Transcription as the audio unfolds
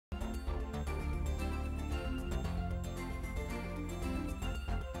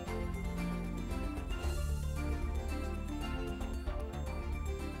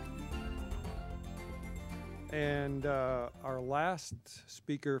And our last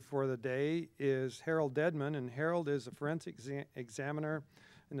speaker for the day is Harold Deadman, and Harold is a forensic examiner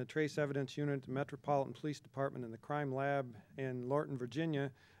in the Trace Evidence Unit at the Metropolitan Police Department in the Crime Lab in Lorton,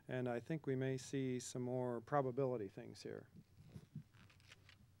 Virginia, and I think we may see some more probability things here.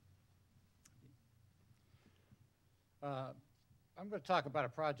 I'm going to talk about a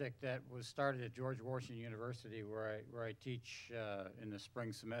project that was started at George Washington University, where I teach in the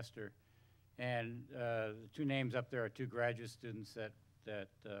spring semester. And the two names up there are two graduate students that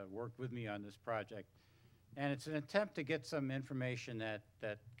worked with me on this project. And it's an attempt to get some information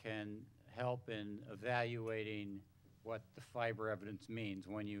that can help in evaluating what the fiber evidence means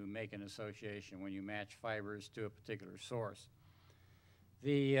when you make an association, when you match fibers to a particular source.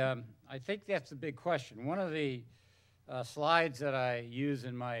 I think that's the big question. One of the slides that I use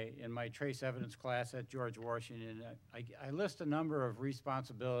in my trace evidence class at George Washington, I list a number of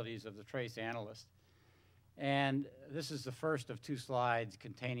responsibilities of the trace analyst. And this is the first of two slides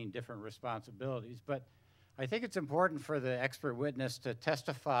containing different responsibilities. But I think it's important for the expert witness to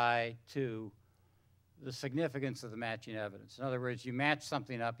testify to the significance of the matching evidence. In other words, you match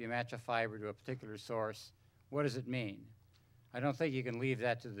something up, you match a fiber to a particular source. What does it mean? I don't think you can leave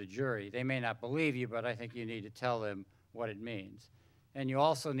that to the jury. They may not believe you, but I think you need to tell them what it means. And you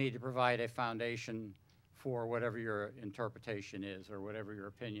also need to provide a foundation for whatever your interpretation is or whatever your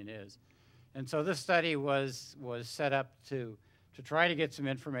opinion is. And so this study was set up to try to get some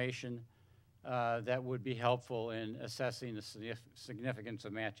information that would be helpful in assessing the significance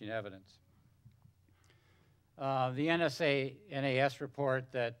of matching evidence. The NAS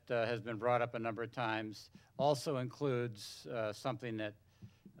report that has been brought up a number of times also includes something that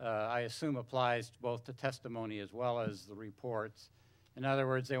I assume applies both to testimony as well as the reports. In other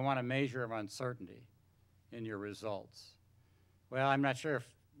words, they want a measure of uncertainty in your results. Well, I'm not sure if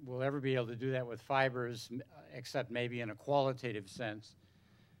we'll ever be able to do that with fibers, except maybe in a qualitative sense.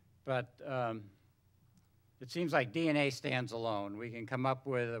 But it seems like DNA stands alone. We can come up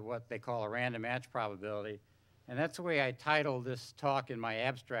with what they call a random match probability. And that's the way I titled this talk in my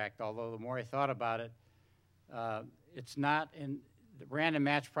abstract, although the more I thought about it, it's not in the random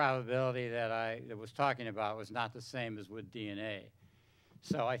match probability that I was talking about was not the same as with DNA.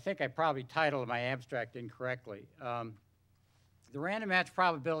 So I think I probably titled my abstract incorrectly. The random match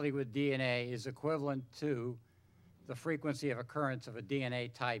probability with DNA is equivalent to the frequency of occurrence of a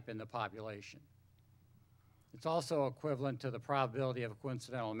DNA type in the population. It's also equivalent to the probability of a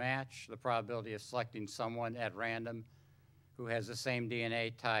coincidental match, the probability of selecting someone at random who has the same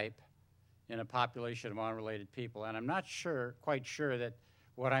DNA type in a population of unrelated people. And I'm not quite sure that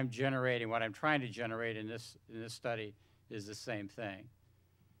what I'm generating, what I'm trying to generate in this study is the same thing.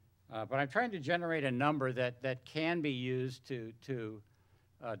 But I'm trying to generate a number that can be used to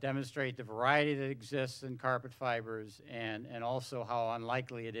demonstrate the variety that exists in carpet fibers and also how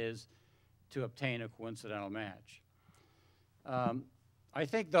unlikely it is to obtain a coincidental match. I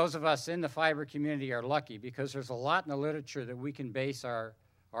think those of us in the fiber community are lucky because there's a lot in the literature that we can base our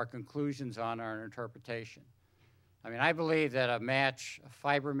conclusions on our interpretation. I mean, I believe that a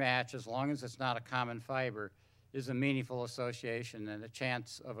fiber match, as long as it's not a common fiber, is a meaningful association, and the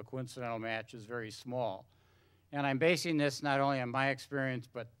chance of a coincidental match is very small. And I'm basing this not only on my experience,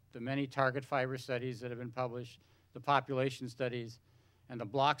 but the many target fiber studies that have been published, the population studies, and the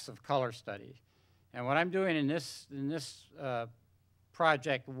blocks of color studies. And what I'm doing in this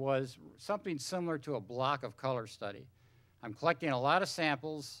project was something similar to a block of color study. I'm collecting a lot of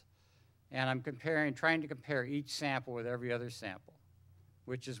samples, and I'm trying to compare each sample with every other sample,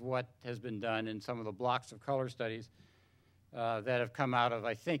 which is what has been done in some of the blocks of color studies that have come out of,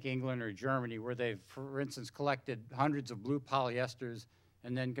 I think, England or Germany, where they've, for instance, collected hundreds of blue polyesters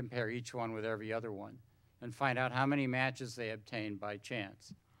and then compare each one with every other one and find out how many matches they obtained by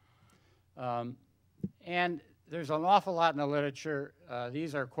chance. And there's an awful lot in the literature.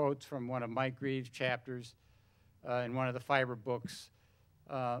 These are quotes from one of Mike Greaves' chapters in one of the fiber books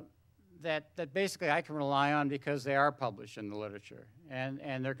that basically I can rely on because they are published in the literature.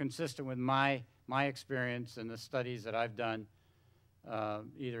 And they're consistent with my experience and the studies that I've done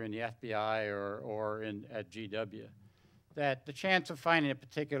either in the FBI or at GW. That the chance of finding a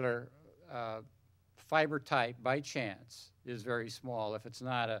particular fiber type by chance is very small if it's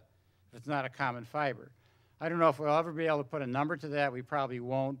not a common fiber. I don't know if we'll ever be able to put a number to that. We probably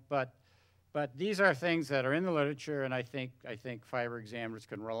won't, but these are things that are in the literature, and I think fiber examiners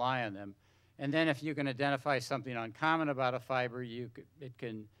can rely on them. And then if you can identify something uncommon about a fiber, it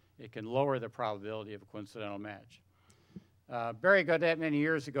can lower the probability of a coincidental match. Barry Godet many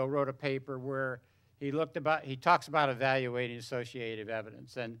years ago wrote a paper where he talks about evaluating associative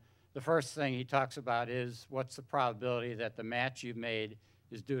evidence, and the first thing he talks about is what's the probability that the match you've made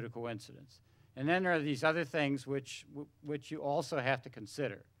is due to coincidence. And then there are these other things which you also have to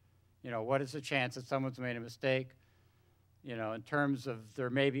consider. You know, what is the chance that someone's made a mistake? You know, in terms of there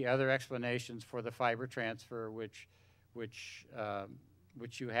may be other explanations for the fiber transfer which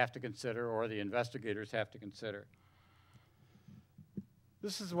you have to consider, or the investigators have to consider.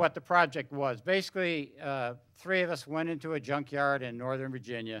 This is what the project was. Basically, 3 of us went into a junkyard in Northern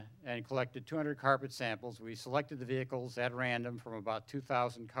Virginia and collected 200 carpet samples. We selected the vehicles at random from about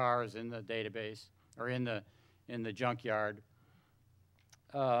 2,000 cars in the database, or in the junkyard.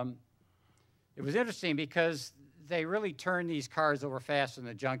 It was interesting because they really turned these cars over fast in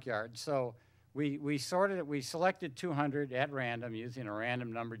the junkyard. So we selected 200 at random using a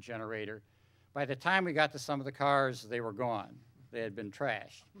random number generator. By the time we got to some of the cars, they were gone. They had been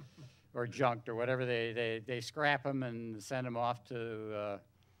trashed or junked or whatever. They scrap them and send them off to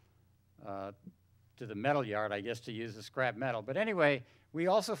the metal yard, I guess, to use the scrap metal. But anyway, we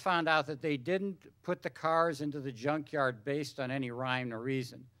also found out that they didn't put the cars into the junkyard based on any rhyme or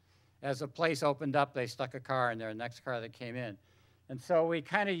reason. As a place opened up, they stuck a car in there, the next car that came in. And so we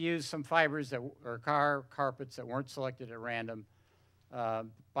kind of used some fibers or carpets that weren't selected at random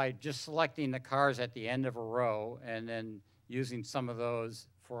by just selecting the cars at the end of a row and then using some of those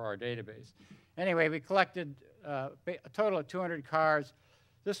for our database. Anyway, we collected a total of 200 cars.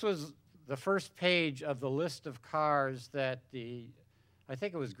 This was the first page of the list of cars that I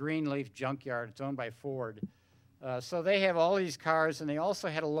think it was Greenleaf Junkyard, it's owned by Ford. So they have all these cars, and they also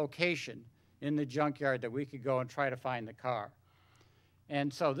had a location in the junkyard that we could go and try to find the car.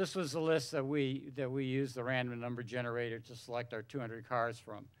 And so this was the list that we used the random number generator to select our 200 cars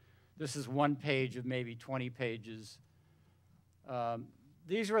from. This is one page of maybe 20 pages.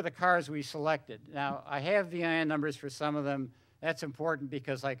 These were the cars we selected. Now, I have VIN numbers for some of them. That's important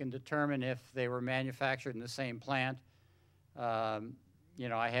because I can determine if they were manufactured in the same plant. You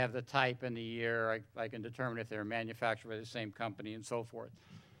know, I have the type and the year. I can determine if they're manufactured by the same company and so forth.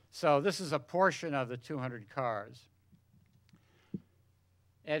 So this is a portion of the 200 cars.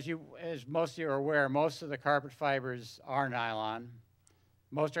 As most of you are aware, most of the carpet fibers are nylon.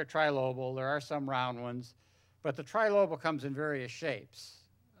 Most are trilobal. There are some round ones. But the trilobal comes in various shapes.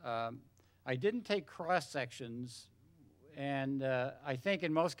 I didn't take cross sections, and I think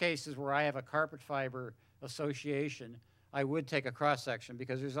in most cases where I have a carpet fiber association, I would take a cross section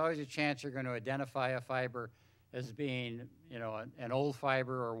because there's always a chance you're going to identify a fiber as being, you know, an old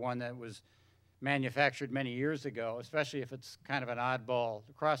fiber or one that was manufactured many years ago, especially if it's kind of an oddball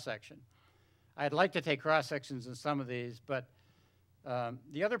cross section. I'd like to take cross sections in some of these, but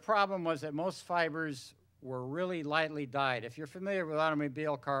the other problem was that most fibers were really lightly dyed. If you're familiar with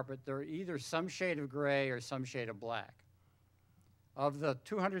automobile carpet, they're either some shade of gray or some shade of black. Of the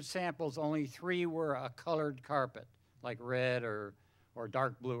 200 samples, only 3 were a colored carpet, like red or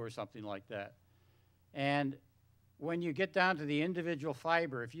dark blue or something like that. And when you get down to the individual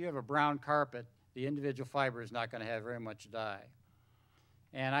fiber, if you have a brown carpet, the individual fiber is not going to have very much dye.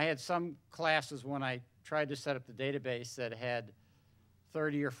 And I had some classes when I tried to set up the database that had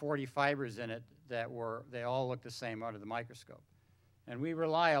 30 or 40 fibers in it they all look the same under the microscope. And we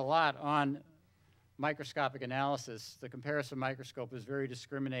rely a lot on microscopic analysis. The comparison microscope is very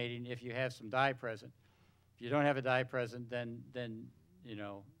discriminating if you have some dye present. If you don't have a dye present, then you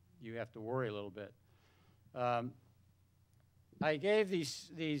know, you have to worry a little bit. I gave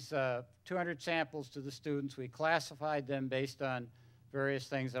these 200 samples to the students. We classified them based on various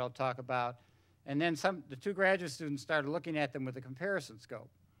things that I'll talk about. And then the 2 graduate students started looking at them with a comparison scope.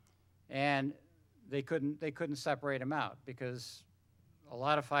 And they couldn't separate them out because a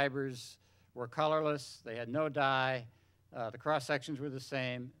lot of fibers were colorless. They had no dye. The cross sections were the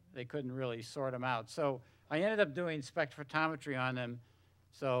same. They couldn't really sort them out. So I ended up doing spectrophotometry on them.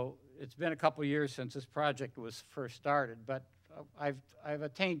 So it's been a couple years since this project was first started, but I've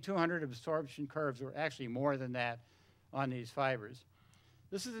attained 200 absorption curves, or actually more than that, on these fibers.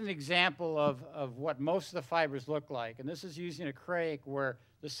 This is an example of what most of the fibers look like, and this is using a Craig where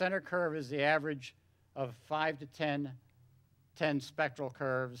the center curve is the average of 5 to 10 spectral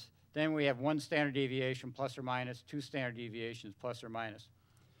curves. Then we have 1 standard deviation plus or minus, 2 standard deviations plus or minus.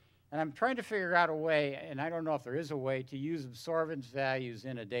 And I'm trying to figure out a way, and I don't know if there is a way, to use absorbance values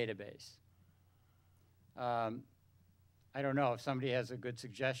in a database. I don't know if somebody has a good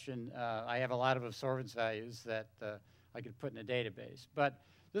suggestion. I have a lot of absorbance values that I could put in a database. But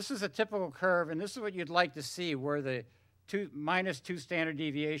this is a typical curve, and this is what you'd like to see, where the -2 standard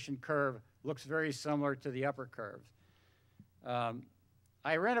deviation curve looks very similar to the upper curve.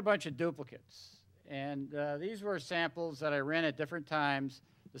 I ran a bunch of duplicates, and these were samples that I ran at different times.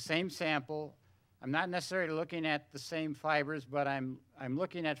 the same sample. I'm not necessarily looking at the same fibers, but I'm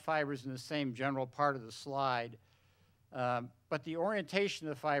looking at fibers in the same general part of the slide. But the orientation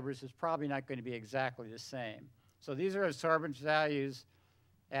of the fibers is probably not going to be exactly the same. So these are absorbance values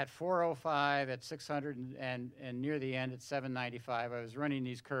at 405, at 600, and near the end at 795. I was running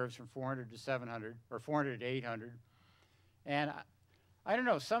these curves from 400 to 700, or 400 to 800. And I don't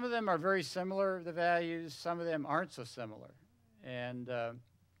know, some of them are very similar, the values, some of them aren't so similar. And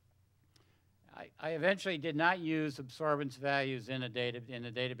I eventually did not use absorbance values in the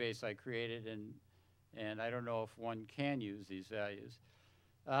database I created, and I don't know if one can use these values.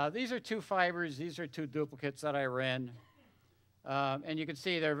 These are two fibers. These are two duplicates that I ran. And you can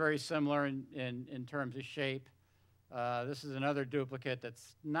see they're very similar in terms of shape. This is another duplicate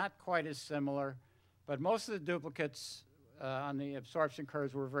that's not quite as similar, but most of the duplicates on the absorption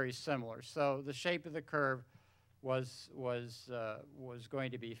curves were very similar. So the shape of the curve was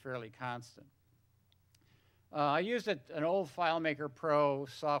going to be fairly constant. I used an old FileMaker Pro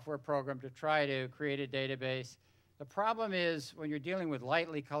software program to try to create a database. The problem is when you're dealing with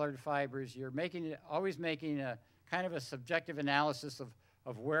lightly colored fibers, you're always making a kind of a subjective analysis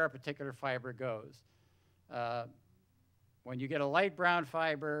of where a particular fiber goes. When you get a light brown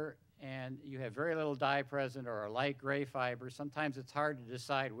fiber and you have very little dye present, or a light gray fiber, sometimes it's hard to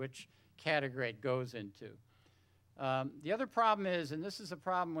decide which category it goes into. The other problem is, and this is a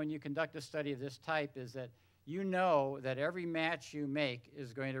problem when you conduct a study of this type, is that you know that every match you make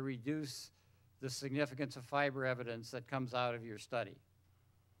is going to reduce the significance of fiber evidence that comes out of your study.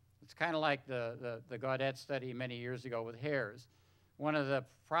 It's kind of like the Gaudet study many years ago with hairs. One of the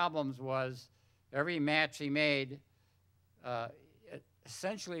problems was every match he made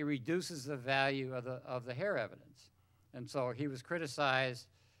essentially reduces the value of the hair evidence. And so he was criticized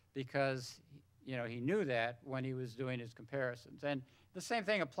because he knew that when he was doing his comparisons. And the same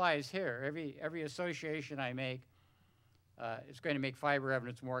thing applies here. Every association I make is going to make fiber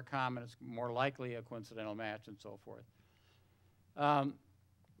evidence more common. It's more likely a coincidental match and so forth.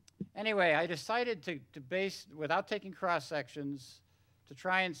 Anyway, I decided to base, without taking cross-sections, to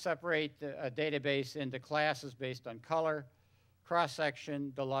try and separate a database into classes based on color,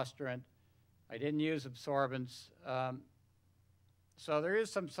 cross-section, delustrant. I didn't use absorbance. So there is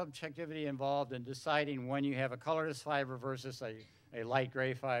some subjectivity involved in deciding when you have a colorless fiber versus a light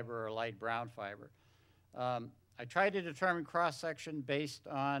gray fiber or a light brown fiber. I tried to determine cross-section based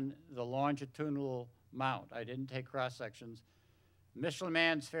on the longitudinal mount. I didn't take cross-sections. Michelin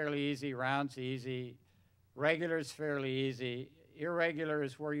man's fairly easy, round's easy, regular's fairly easy. Irregular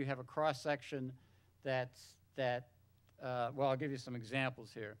is where you have a cross-section well, I'll give you some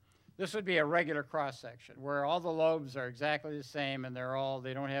examples here. This would be a regular cross-section where all the lobes are exactly the same and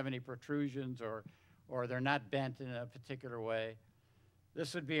they don't have any protrusions or they're not bent in a particular way.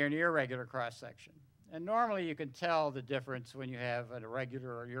 This would be an irregular cross-section. And normally you can tell the difference when you have a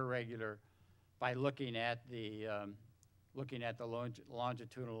regular or irregular by looking at the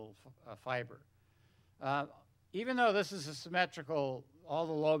longitudinal fiber. Even though this is a symmetrical, all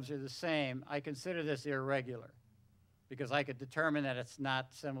the lobes are the same, I consider this irregular because I could determine that it's not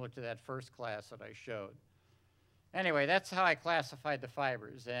similar to that first class that I showed. Anyway, that's how I classified the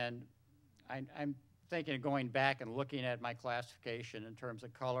fibers, and I'm thinking of going back and looking at my classification in terms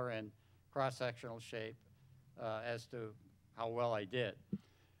of color and cross-sectional shape as to how well I did.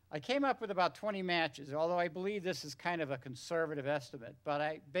 I came up with about 20 matches, although I believe this is kind of a conservative estimate, but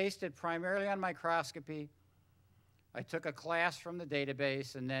I based it primarily on microscopy. I took a class from the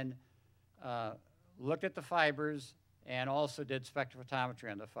database and then looked at the fibers and also did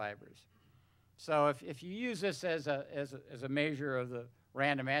spectrophotometry on the fibers. So if you use this as a measure of the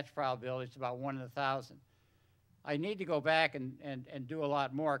random match probability, it's about 1 in 1,000. I need to go back and do a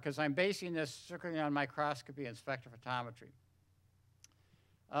lot more because I'm basing this strictly on microscopy and spectrophotometry.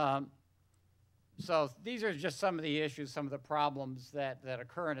 So these are just some of the issues, some of the problems that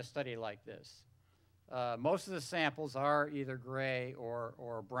occur in a study like this. Most of the samples are either gray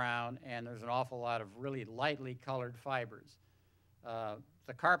or brown, and there's an awful lot of really lightly colored fibers.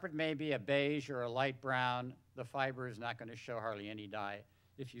 The carpet may be a beige or a light brown. The fiber is not going to show hardly any dye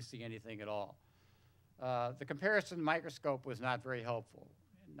if you see anything at all. The comparison microscope was not very helpful.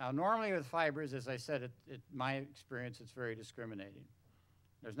 Now, normally with fibers, as I said, my experience, it's very discriminating.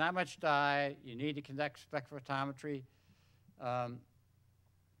 There's not much dye. You need to conduct spectrophotometry. A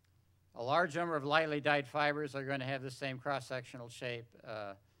large number of lightly dyed fibers are going to have the same cross-sectional shape.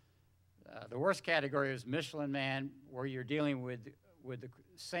 The worst category is Michelin man, where you're dealing with the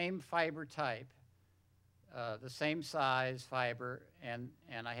same fiber type, the same size fiber, and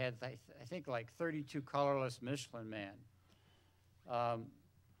I had, I think, like 32 colorless Michelin man.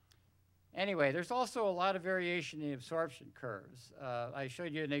 Anyway, there's also a lot of variation in absorption curves. I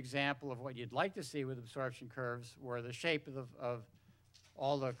showed you an example of what you'd like to see with absorption curves, where the shape of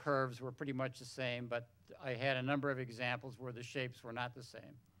all the curves were pretty much the same, but I had a number of examples where the shapes were not the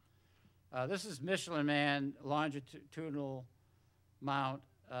same. This is Michelin Man longitudinal mount.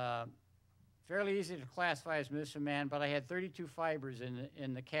 Fairly easy to classify as Michelin Man, but I had 32 fibers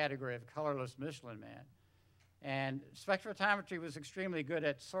in the category of colorless Michelin Man. And spectrophotometry was extremely good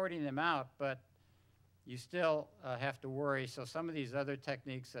at sorting them out, but you still have to worry. So some of these other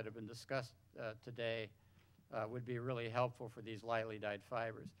techniques that have been discussed today would be really helpful for these lightly dyed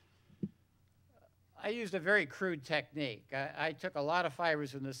fibers. I used a very crude technique. I took a lot of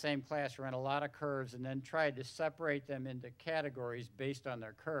fibers in the same class, ran a lot of curves, and then tried to separate them into categories based on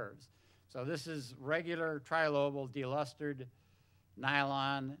their curves. So this is regular trilobal delustered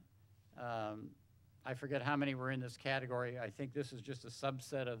nylon. I forget how many were in this category. I think this is just a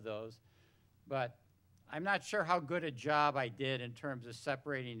subset of those. But I'm not sure how good a job I did in terms of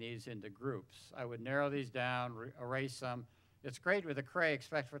separating these into groups. I would narrow these down, erase some. It's great with a Cray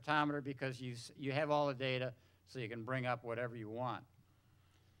spectrophotometer because you have all the data, so you can bring up whatever you want.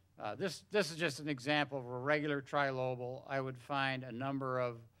 This is just an example of a regular trilobal. I would find a number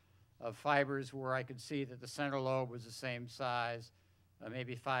of fibers where I could see that the center lobe was the same size,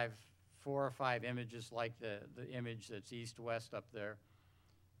 maybe 4 or 5 images like the image that's east-west up there.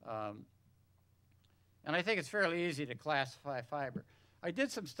 And I think it's fairly easy to classify fiber. I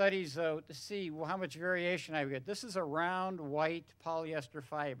did some studies, though, to see how much variation I would get. This is a round, white polyester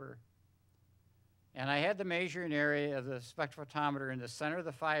fiber. And I had the measuring area of the spectrophotometer in the center of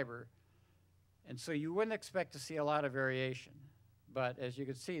the fiber. And so you wouldn't expect to see a lot of variation. But as you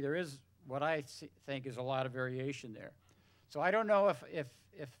can see, there is what I think is a lot of variation there. So I don't know if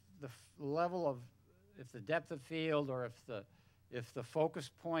the level of, if the depth of field or if the focus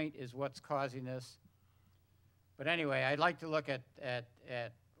point is what's causing this. But anyway, I'd like to look at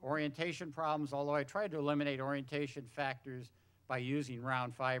orientation problems, although I tried to eliminate orientation factors by using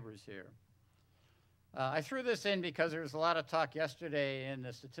round fibers here. I threw this in because there was a lot of talk yesterday in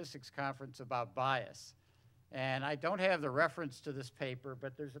the statistics conference about bias. And I don't have the reference to this paper,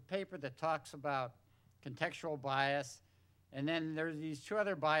 but there's a paper that talks about contextual bias. And then there's these 2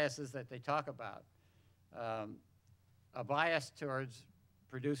 other biases that they talk about. A bias towards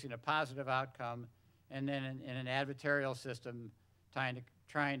producing a positive outcome, and then in an adversarial system,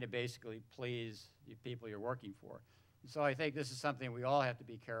 trying to basically please the people you're working for. So I think this is something we all have to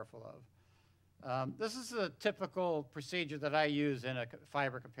be careful of. This is a typical procedure that I use in a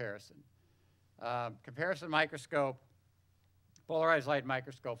fiber comparison. Comparison microscope, polarized light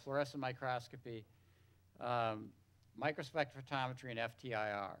microscope, fluorescent microscopy, microspectrophotometry, and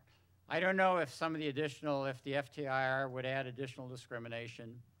FTIR. I don't know if the FTIR would add additional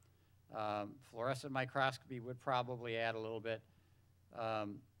discrimination. Fluorescent microscopy would probably add a little bit.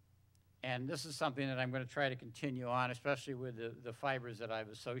 And this is something that I'm going to try to continue on, especially with the fibers that I've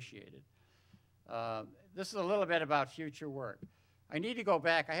associated. This is a little bit about future work. I need to go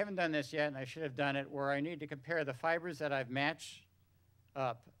back. I haven't done this yet, and I should have done it, where I need to compare the fibers that I've matched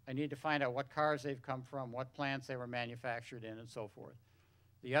up. I need to find out what cars they've come from, what plants they were manufactured in, and so forth.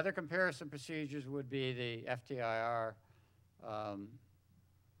 The other comparison procedures would be the FTIR. I'm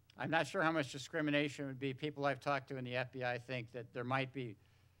not sure how much discrimination would be. People I've talked to in the FBI think that there might be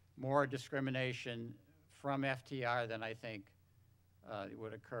more discrimination from FTR than I think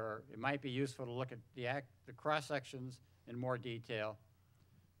would occur. It might be useful to look at the cross-sections in more detail.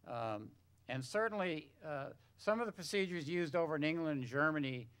 And certainly, some of the procedures used over in England and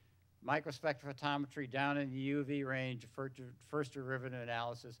Germany, microspectrophotometry down in the UV range, first derivative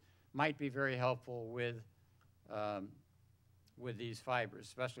analysis, might be very helpful with these fibers,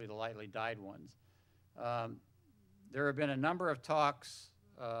 especially the lightly dyed ones. There have been a number of talks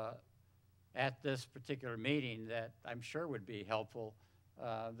at this particular meeting that I'm sure would be helpful.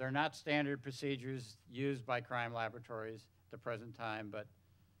 They're not standard procedures used by crime laboratories at the present time, but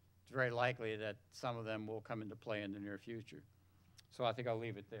it's very likely that some of them will come into play in the near future. So I think I'll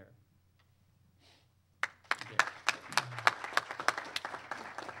leave it there. Okay.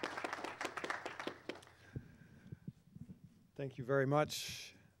 Thank you very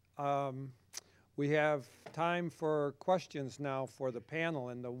much. We have time for questions now for the panel,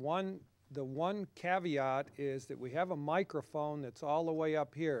 and the one caveat is that we have a microphone that's all the way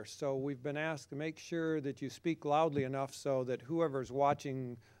up here, so we've been asked to make sure that you speak loudly enough so that whoever's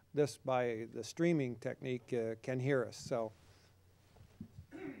watching this by the streaming technique can hear us. So,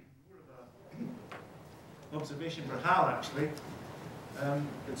 observation for Hal, actually.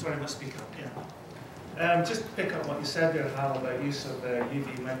 Sorry, I must speak up. Yeah. Just to pick up what you said there, Hal, about use of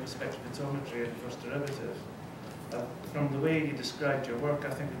UV microspectrophotometry in first derivative. From the way you described your work, I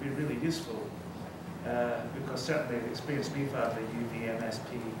think it would be really useful, because certainly the experience we've had with UV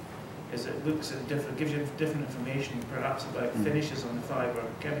MSP is it looks at different, gives you different information, perhaps about finishes on the fibre,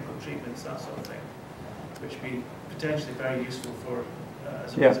 chemical treatments, that sort of thing, which would be potentially very useful for.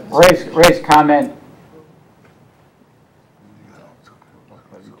 Yeah, Ray's comment.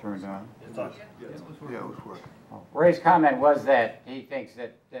 Turned on. Yeah, it was working. Ray's comment was that he thinks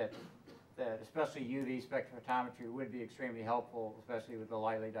that especially UV spectrophotometry would be extremely helpful, especially with the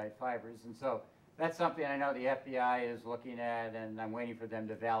lightly dyed fibers. And so that's something I know the FBI is looking at, and I'm waiting for them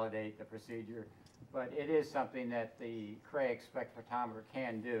to validate the procedure. But it is something that the Craig spectrophotometer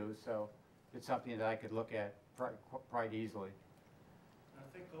can do, so it's something that I could look at quite easily.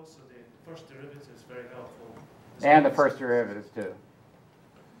 I think also the first derivative is very helpful. And the first derivatives too.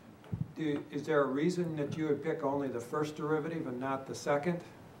 Is there a reason that you would pick only the first derivative and not the second?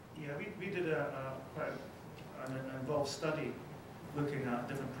 Yeah, we did quite an involved study looking at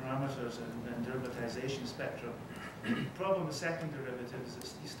different parameters and derivatization spectra. The problem with second derivatives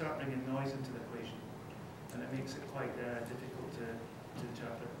is you start bringing noise into the equation, and it makes it quite difficult to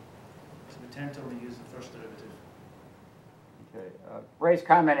interpret. So we tend to only use the first derivative. Okay. Ray's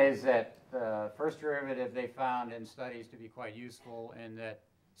comment is that the first derivative they found in studies to be quite useful, and that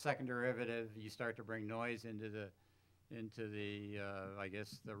second derivative you start to bring noise into the I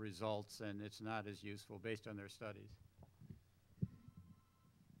guess the results, and it's not as useful based on their studies.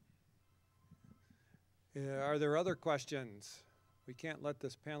 Are there other questions? We can't let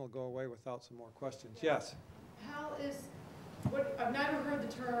this panel go away without some more questions. Yes? How is, I've never heard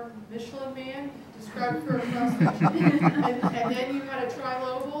the term Michelin Man described for a cross-section, and then you had a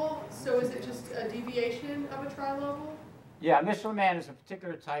trilobal, so is it just a deviation of a trilobal? Yeah, Michelin Man is a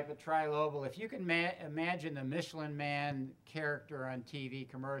particular type of trilobal. If you can imagine the Michelin Man character on TV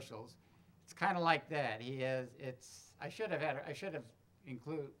commercials, it's kind of like that. He has, I should have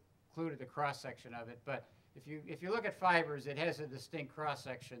included the cross section of it, but if you look at fibers, it has a distinct cross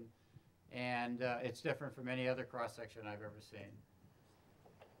section, and it's different from any other cross section I've ever seen.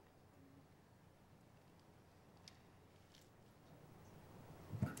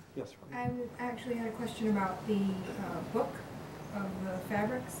 Yes. I actually had a question about the book of the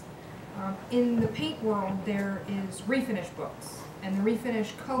fabrics. In the paint world, there is refinish books, and the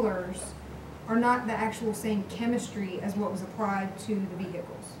refinish colors are not the actual same chemistry as what was applied to the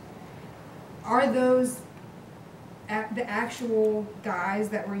vehicles. Are those the actual dyes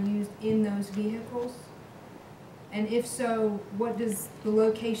that were used in those vehicles? And if so, what does the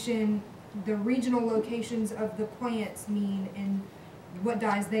location, the regional locations of the plants mean, and what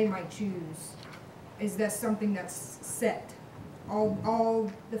dyes they might choose? Is that something that's set?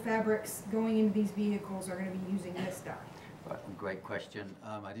 All the fabrics going into these vehicles are going to be using this dye. Great question.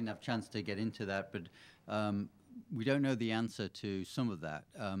 I didn't have a chance to get into that, but we don't know the answer to some of that.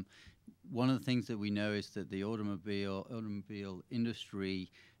 One of the things that we know is that the automobile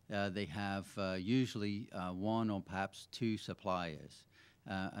industry, they have usually one or perhaps two suppliers.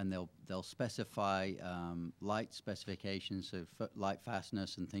 And they'll specify light specifications of light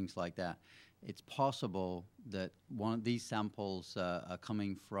fastness and things like that. It's possible that one of these samples are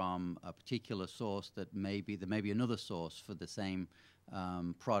coming from a particular source that there may be another source for the same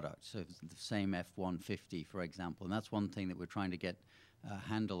product, so the same F-150, for example. And that's one thing that we're trying to get a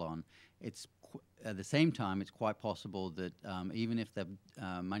handle on. At the same time, it's quite possible that even if they're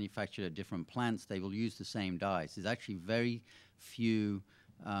manufactured at different plants, they will use the same dyes. There's actually very few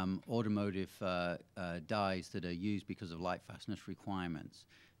automotive dyes that are used because of light fastness requirements,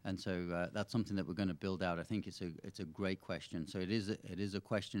 and so that's something that we're going to build out. I think it's a great question. So it is a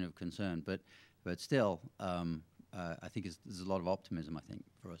question of concern, but still, I think there's a lot of optimism, I think,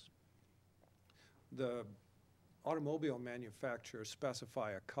 for us. The automobile manufacturers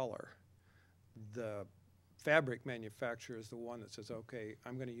specify a color. The fabric manufacturer is the one that says, okay,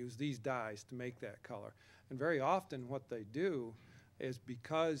 I'm going to use these dyes to make that color. And very often what they do is,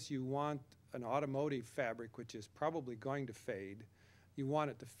 because you want an automotive fabric which is probably going to fade, you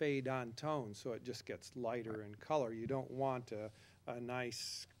want it to fade on tone so it just gets lighter in color. You don't want a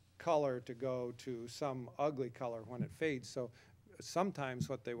nice color to go to some ugly color when it fades. So sometimes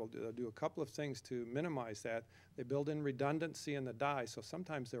what they will do, they'll do a couple of things to minimize that. They build in redundancy in the dye, so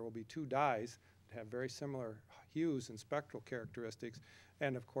sometimes there will be two dyes that have very similar hues and spectral characteristics,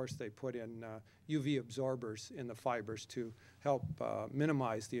 and of course they put in UV absorbers in the fibers to help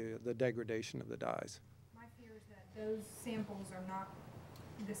minimize the degradation of the dyes. My fear is that those samples are not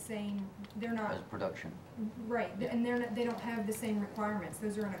the same, they're not, As production. right, and they don't have the same requirements.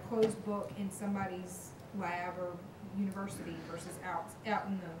 Those are in a closed book in somebody's lab or university versus out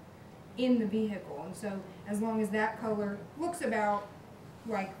in the vehicle. And so as long as that color looks about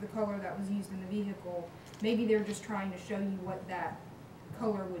like the color that was used in the vehicle, maybe they're just trying to show you what that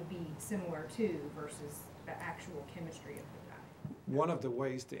color would be similar to versus the actual chemistry of the dye. One of the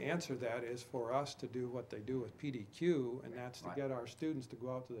ways to answer that is for us to do what they do with PDQ, and that's to Right. get our students to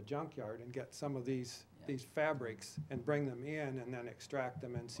go out to the junkyard and get some of these fabrics and bring them in and then extract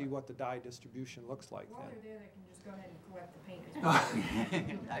them and see what the dye distribution looks like While then. they're there, they can just go ahead and collect the paint as well.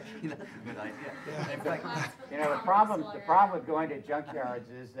 Actually, that's a good idea. In fact, you know, the problem with going to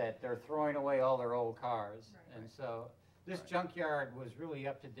junkyards is that they're throwing away all their old cars. And so this junkyard was really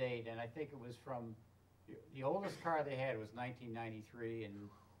up to date, and I think it was from, the oldest car they had was 1993, and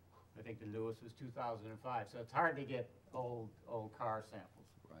I think the newest was 2005. So it's hard to get old car samples.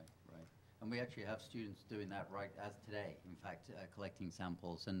 Right, right. And we actually have students doing that right as today, in fact, collecting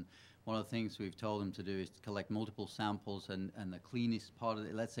samples. And one of the things we've told them to do is to collect multiple samples, and the cleanest part of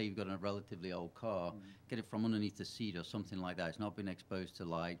it, let's say you've got a relatively old car, get it from underneath the seat or something like that. It's not been exposed to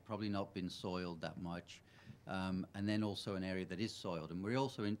light, probably not been soiled that much. And then also an area that is soiled. And we're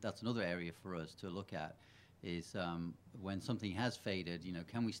also that's another area for us to look at is when something has faded, you know,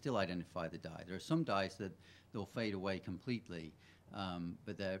 can we still identify the dye? There are some dyes that they'll fade away completely.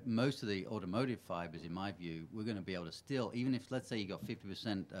 But most of the automotive fibers, in my view, we're going to be able to still, even if, let's say, you got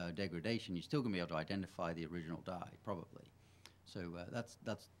 50% degradation, you're still going to be able to identify the original dye, probably. So that's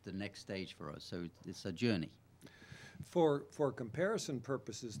the next stage for us. So it's a journey. For comparison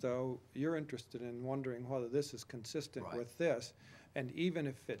purposes, though, you're interested in wondering whether this is consistent Right. with this. And even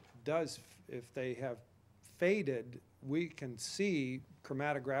if it does, if they have faded, we can see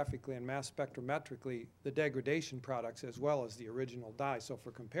chromatographically and mass spectrometrically the degradation products as well as the original dye. So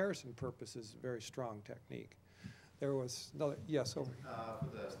for comparison purposes, very strong technique. There was another, yes, over. For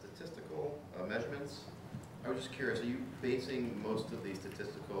the statistical measurements, I was just curious, are you basing most of the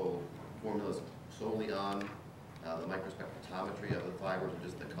statistical formulas solely on the microspectrophotometry of the fibers, or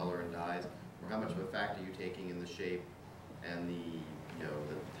just the color and dyes? Or how much of a factor are you taking in the shape and the, you know,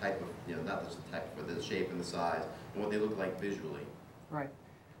 the type of, you know, not just the type, but the shape and the size, and what they look like visually? Right.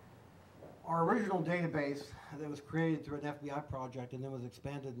 Our original database that was created through an FBI project and then was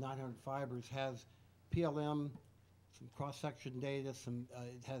expanded 900 fibers has PLM, some cross-section data,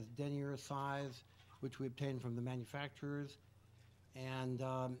 it has denier size, which we obtained from the manufacturers, and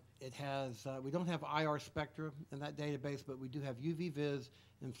it has, we don't have IR spectra in that database, but we do have UV vis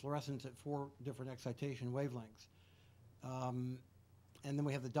and fluorescence at 4 different excitation wavelengths. And then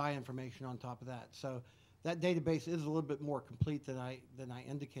we have the dye information on top of that. So that database is a little bit more complete than I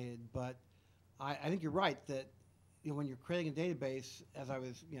indicated, but I think you're right that, you know, when you're creating a database, as I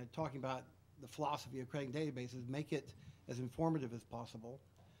was, you know, talking about the philosophy of creating databases, make it as informative as possible,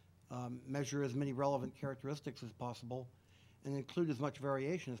 measure as many relevant characteristics as possible, and include as much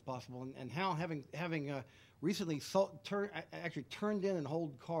variation as possible. And Hal, having recently actually turned in an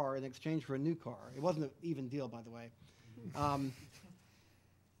old car in exchange for a new car. It wasn't an even deal, by the way.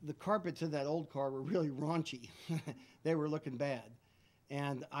 The carpets in that old car were really raunchy. They were looking bad.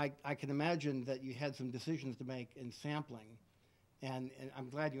 And I can imagine that you had some decisions to make in sampling. And I'm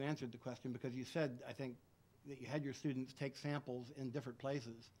glad you answered the question, because you said, I think, that you had your students take samples in different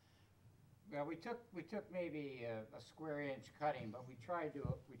places. Well, we took maybe a square inch cutting, but we tried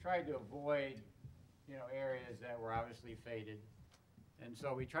to avoid, you know, areas that were obviously faded, and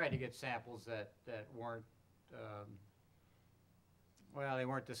so we tried to get samples that weren't, well, they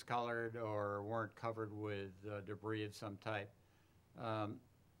weren't discolored or weren't covered with debris of some type.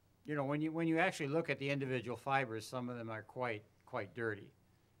 You know, when you actually look at the individual fibers, some of them are quite dirty.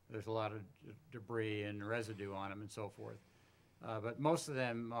 There's a lot of debris and residue on them and so forth. But most of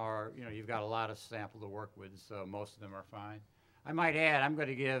them are, you know, you've got a lot of sample to work with, so most of them are fine. I might add, I'm going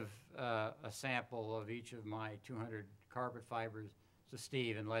to give a sample of each of my 200 carpet fibers to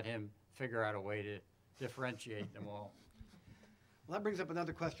Steve and let him figure out a way to differentiate them all. Well, that brings up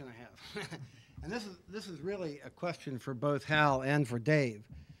another question I have. And this is really a question for both Hal and for Dave,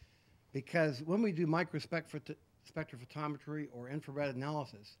 because when we do microspectrophotometry or infrared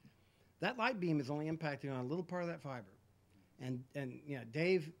analysis, that light beam is only impacting on a little part of that fiber. And you know,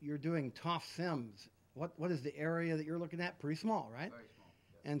 Dave, you're doing TOF sims. What is the area that you're looking at? Pretty small, right? Very small.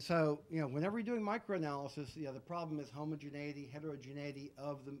 Yeah. And so, you know, whenever you're doing microanalysis, you know, the problem is homogeneity, heterogeneity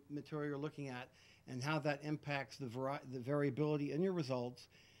of the material you're looking at, and how that impacts the variability in your results,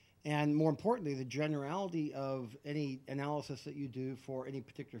 and more importantly, the generality of any analysis that you do for any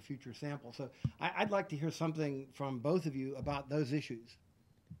particular future sample. So I'd like to hear something from both of you about those issues.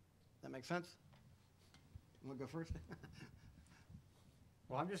 That make sense? You want to go first?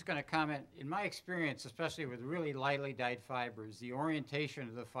 Well, I'm just going to comment. In my experience, especially with really lightly dyed fibers, the orientation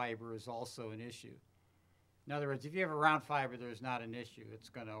of the fiber is also an issue. In other words, if you have a round fiber, there's not an issue. It's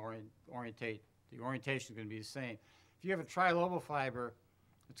going to orientate. The orientation is going to be the same. If you have a trilobal fiber,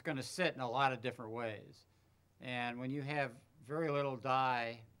 it's going to sit in a lot of different ways. And when you have very little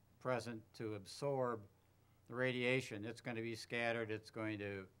dye present to absorb the radiation, it's going to be scattered, it's going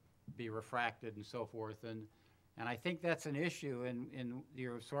to be refracted and so forth. And I think that's an issue in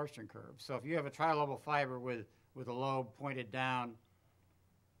your absorption curve. So if you have a trilobal fiber with a lobe pointed down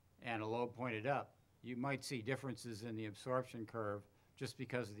and a lobe pointed up, you might see differences in the absorption curve just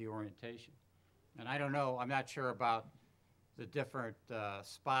because of the orientation. And I don't know, I'm not sure about the different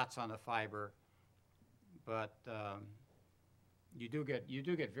spots on the fiber, but you do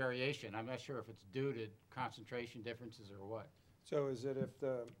get variation. I'm not sure if it's due to concentration differences or what. So is it if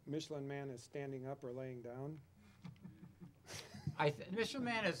the Michelin Man is standing up or laying down? Michelin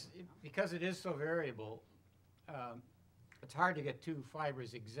Man is, because it is so variable, it's hard to get two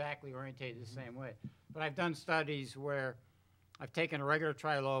fibers exactly orientated the same way. But I've done studies where I've taken a regular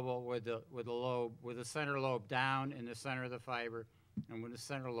trilobal with the center lobe down in the center of the fiber and with the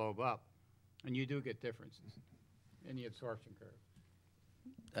center lobe up, and you do get differences in the absorption curve.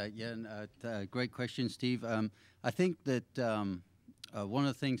 Great question, Steve. I think that one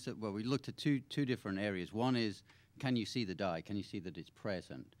of the things that, well, we looked at two different areas. One is, can you see the dye? Can you see that it's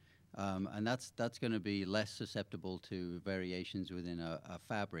present? And that's going to be less susceptible to variations within a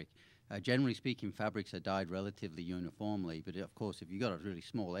fabric. Generally speaking, fabrics are dyed relatively uniformly, but of course, if you've got a really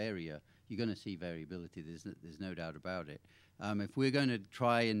small area, you're going to see variability. There's no doubt about it. If we're going to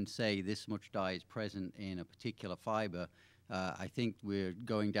try and say this much dye is present in a particular fiber, I think we're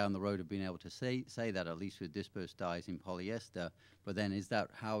going down the road of being able to say that, at least with dispersed dyes in polyester. But then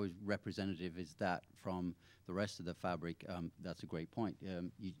how representative is that from the rest of the fabric? That's a great point.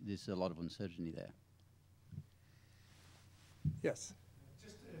 There's a lot of uncertainty there. Yes.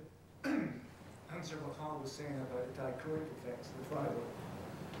 Just to answer what Hal was saying about the dichroic effects of the fiber,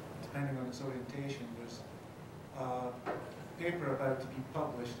 depending on its orientation, there's a paper about to be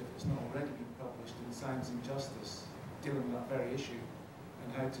published, if it's not already been published, in Science and Justice, dealing with that very issue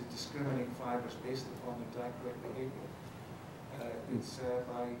and how to discriminate fibers based upon their dichroic behavior. It's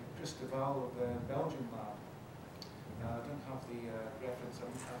by Chris de Waal of the Belgian lab. I don't have the reference.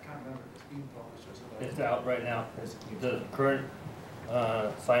 I can't remember if it's been published or something. It's out right now. It's the current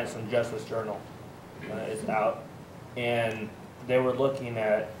Science and Justice Journal is out, and they were looking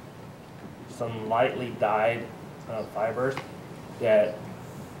at some lightly dyed fibers that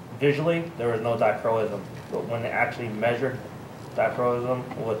visually there was no dichroism, but when they actually measured dichroism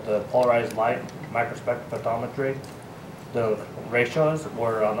with the polarized light microspectrophotometry, the ratios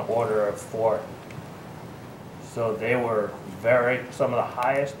were on the order of 4. So they were some of the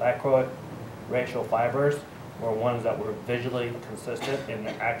highest dichroic ratio fibers were ones that were visually consistent and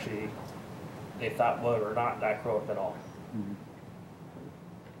actually they thought were not dichroic at all. Mm-hmm.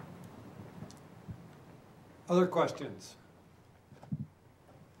 Other questions?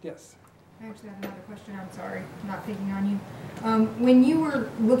 Yes. I actually have another question. I'm sorry, I'm not picking on you. When you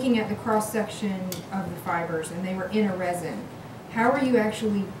were looking at the cross-section of the fibers and they were in a resin, how are you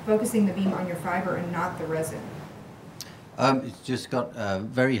actually focusing the beam on your fiber and not the resin? It's just got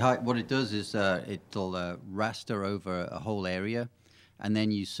very high. What it does is it'll raster over a whole area, and then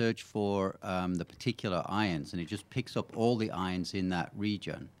you search for the particular ions, and it just picks up all the ions in that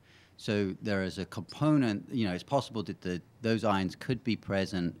region. So there is a component, it's possible that those ions could be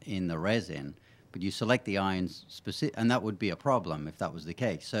present in the resin, but you select the ions specific, and that would be a problem if that was the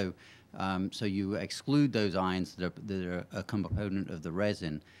case. So, so you exclude those ions that are a component of the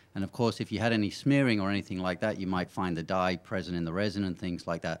resin. And of course, if you had any smearing or anything like that, you might find the dye present in the resin and things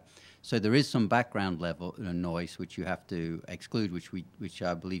like that. So there is some background level noise which you have to exclude, which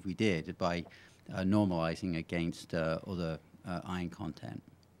I believe we did by normalizing against other ion content.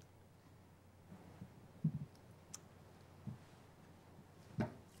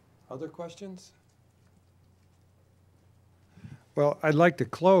 Other questions? Well, I'd like to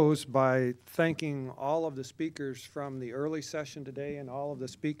close by thanking all of the speakers from the early session today and all of the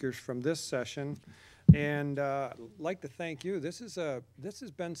speakers from this session. And I'd like to thank you. This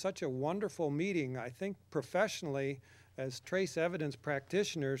has been such a wonderful meeting. I think professionally, as trace evidence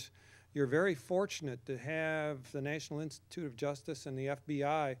practitioners, you're very fortunate to have the National Institute of Justice and the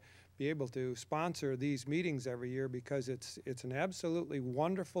FBI be able to sponsor these meetings every year, because it's an absolutely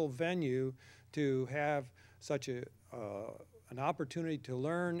wonderful venue to have such an opportunity to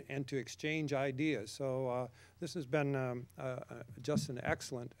learn and to exchange ideas. So this has been just an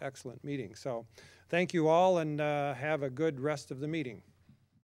excellent, excellent meeting. So thank you all, and have a good rest of the meeting.